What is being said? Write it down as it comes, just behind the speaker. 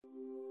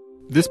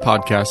This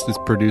podcast is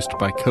produced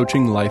by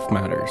Coaching Life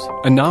Matters,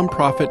 a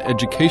nonprofit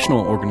educational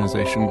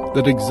organization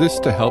that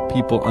exists to help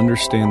people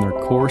understand their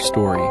core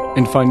story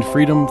and find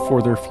freedom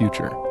for their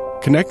future.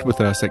 Connect with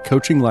us at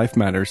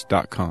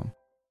coachinglifematters.com.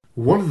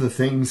 One of the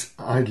things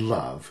I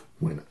love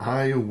when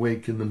I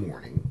awake in the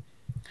morning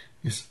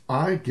is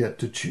I get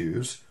to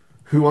choose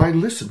who I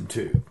listen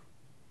to.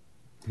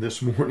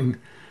 This morning,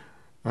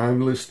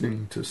 I'm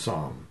listening to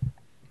Psalm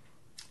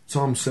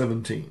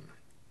 17.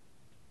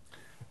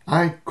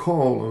 I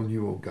call on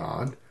you, O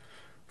God,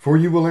 for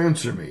you will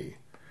answer me.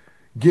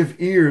 Give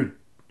ear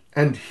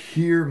and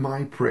hear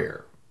my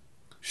prayer.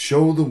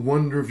 Show the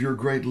wonder of your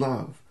great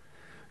love.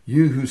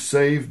 You who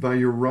save by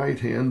your right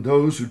hand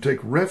those who take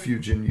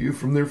refuge in you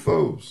from their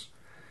foes.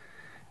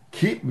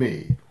 Keep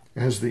me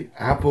as the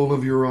apple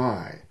of your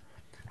eye.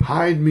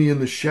 Hide me in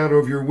the shadow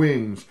of your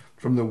wings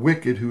from the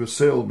wicked who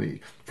assail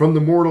me, from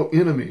the mortal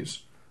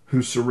enemies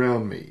who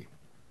surround me.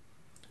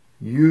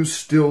 You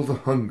still the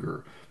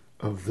hunger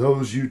of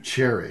those you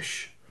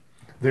cherish.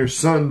 Their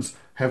sons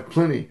have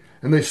plenty,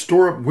 and they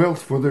store up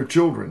wealth for their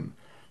children.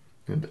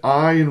 And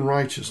I in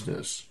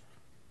righteousness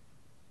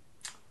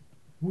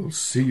will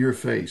see your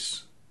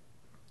face.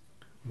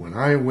 When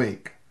I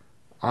awake,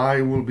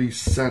 I will be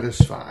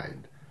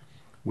satisfied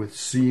with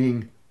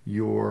seeing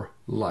your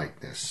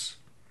likeness.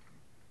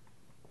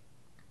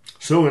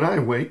 So when I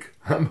awake,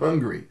 I'm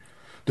hungry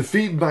to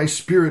feed my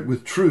spirit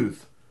with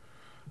truth.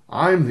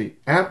 I'm the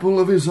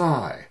apple of his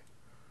eye,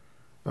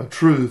 a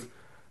truth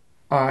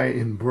I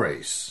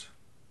embrace.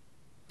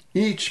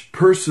 Each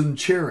person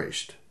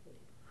cherished,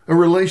 a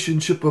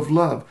relationship of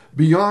love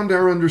beyond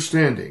our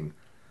understanding,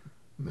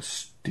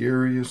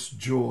 mysterious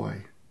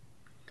joy.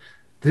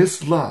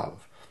 This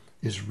love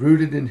is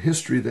rooted in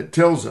history that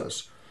tells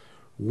us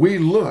we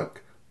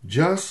look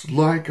just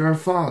like our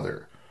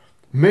Father,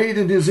 made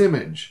in his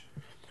image.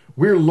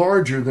 We're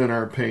larger than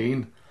our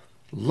pain,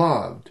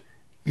 loved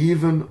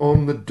even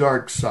on the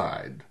dark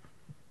side.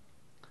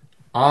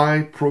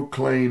 I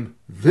proclaim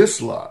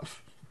this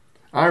love.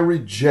 I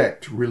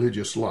reject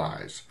religious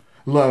lies.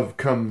 Love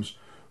comes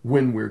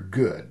when we're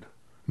good.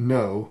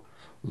 No,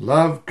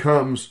 love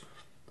comes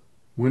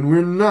when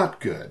we're not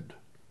good,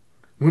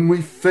 when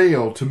we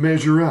fail to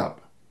measure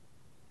up.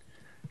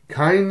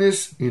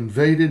 Kindness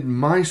invaded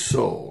my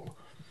soul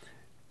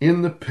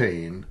in the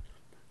pain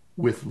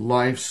with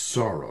life's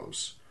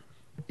sorrows.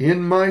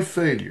 In my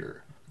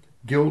failure,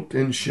 guilt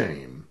and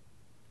shame,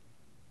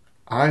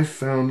 I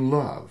found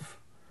love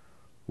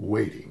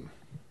waiting.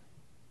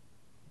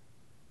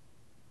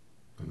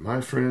 And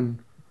my friend,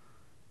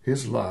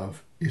 his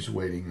love is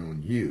waiting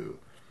on you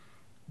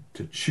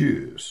to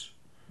choose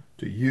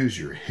to use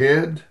your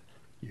head,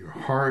 your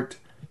heart,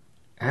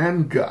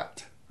 and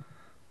gut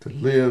to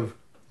live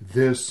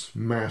this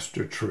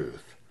master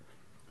truth.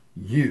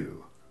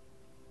 You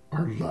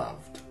are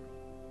loved.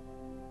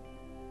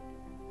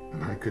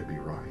 And I could be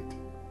right.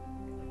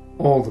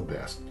 All the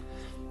best.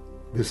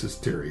 This is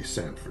Terry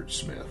Sanford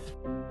Smith.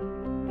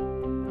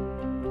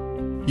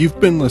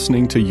 You've been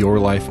listening to Your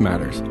Life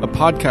Matters, a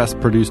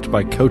podcast produced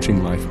by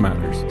Coaching Life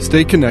Matters.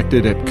 Stay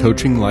connected at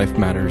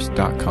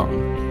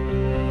coachinglifematters.com.